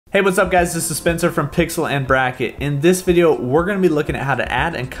Hey, what's up guys? This is Spencer from Pixel and Bracket. In this video, we're going to be looking at how to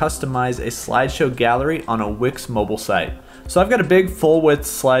add and customize a slideshow gallery on a Wix mobile site. So I've got a big full width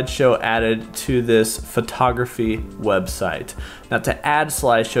slideshow added to this photography website. Now to add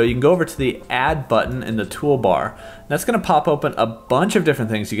slideshow, you can go over to the add button in the toolbar. That's going to pop open a bunch of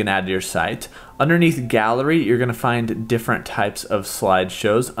different things you can add to your site. Underneath gallery, you're going to find different types of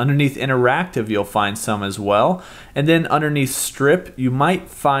slideshows. Underneath interactive, you'll find some as well. And then underneath strip, you might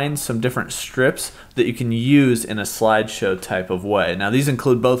find some different strips that you can use in a slideshow type of way. Now these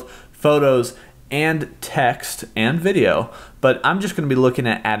include both photos and text and video, but I'm just going to be looking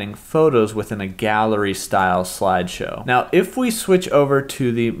at adding photos within a gallery style slideshow. Now if we switch over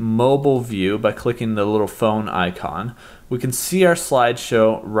to the mobile view by clicking the little phone icon, we can see our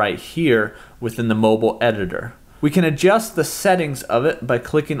slideshow right here within the mobile editor. We can adjust the settings of it by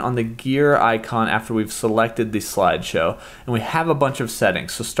clicking on the gear icon after we've selected the slideshow, and we have a bunch of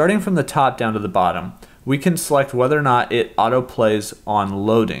settings. So starting from the top down to the bottom, we can select whether or not it auto-plays on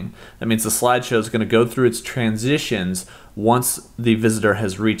loading. That means the slideshow is going to go through its transitions once the visitor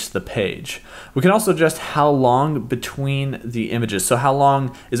has reached the page. We can also adjust how long between the images. So how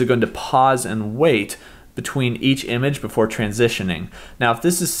long is it going to pause and wait between each image before transitioning. Now if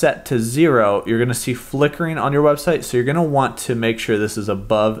this is set to 0, you're going to see flickering on your website, so you're going to want to make sure this is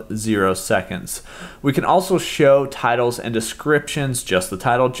above 0 seconds. We can also show titles and descriptions, just the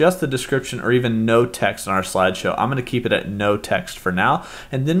title, just the description, or even no text on our slideshow. I'm going to keep it at no text for now,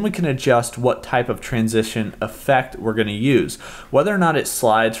 and then we can adjust what type of transition effect we're going to use. Whether or not it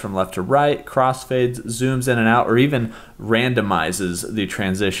slides from left to right, crossfades, zooms in and out, or even randomizes the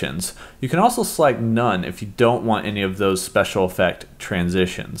transitions. You can also select none if you don't want any of those special effect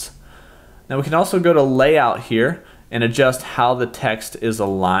transitions. Now we can also go to layout here and adjust how the text is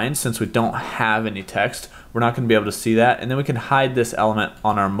aligned. Since we don't have any text, we're not going to be able to see that, and then we can hide this element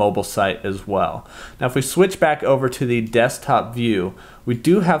on our mobile site as well. Now if we switch back over to the desktop view, we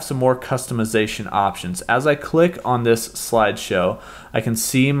do have some more customization options. As I click on this slideshow, I can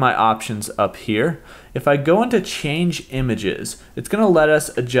see my options up here. If I go into change images, it's going to let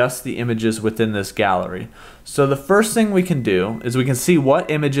us adjust the images within this gallery. So the first thing we can do is we can see what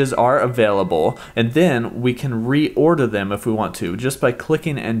images are available, and then we can reorder them if we want to, just by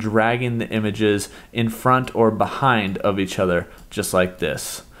clicking and dragging the images in front or behind of each other, just like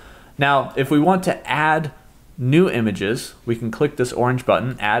this. Now if we want to add new images, we can click this orange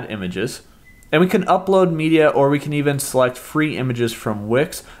button, add images, and we can upload media, or we can even select free images from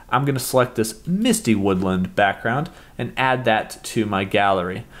Wix. I'm going to select this misty woodland background and add that to my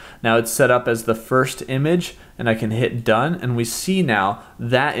gallery. Now it's set up as the first image, and I can hit done, and we see now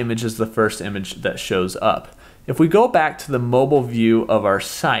that image is the first image that shows up. If we go back to the mobile view of our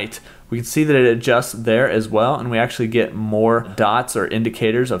site, we can see that it adjusts there as well, and we actually get more dots or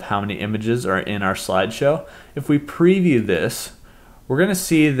indicators of how many images are in our slideshow. If we preview this, we're going to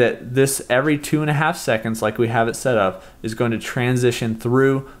see that this every 2.5 seconds, like we have it set up, is going to transition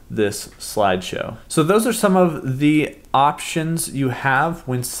through this slideshow. So those are some of the options you have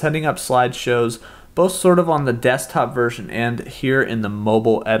when setting up slideshows, both sort of on the desktop version and here in the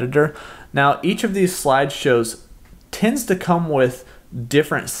mobile editor. Now each of these slideshows tends to come with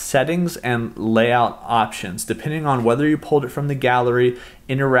different settings and layout options depending on whether you pulled it from the gallery,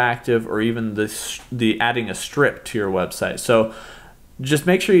 interactive, or even the adding a strip to your website. So just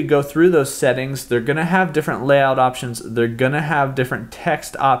make sure you go through those settings. They're going to have different layout options, they're going to have different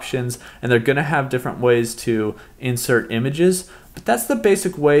text options, and they're going to have different ways to insert images. But that's the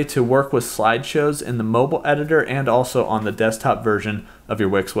basic way to work with slideshows in the mobile editor and also on the desktop version of your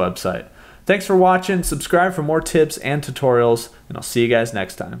Wix website. Thanks for watching. Subscribe for more tips and tutorials, and I'll see you guys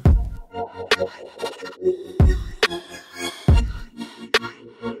next time.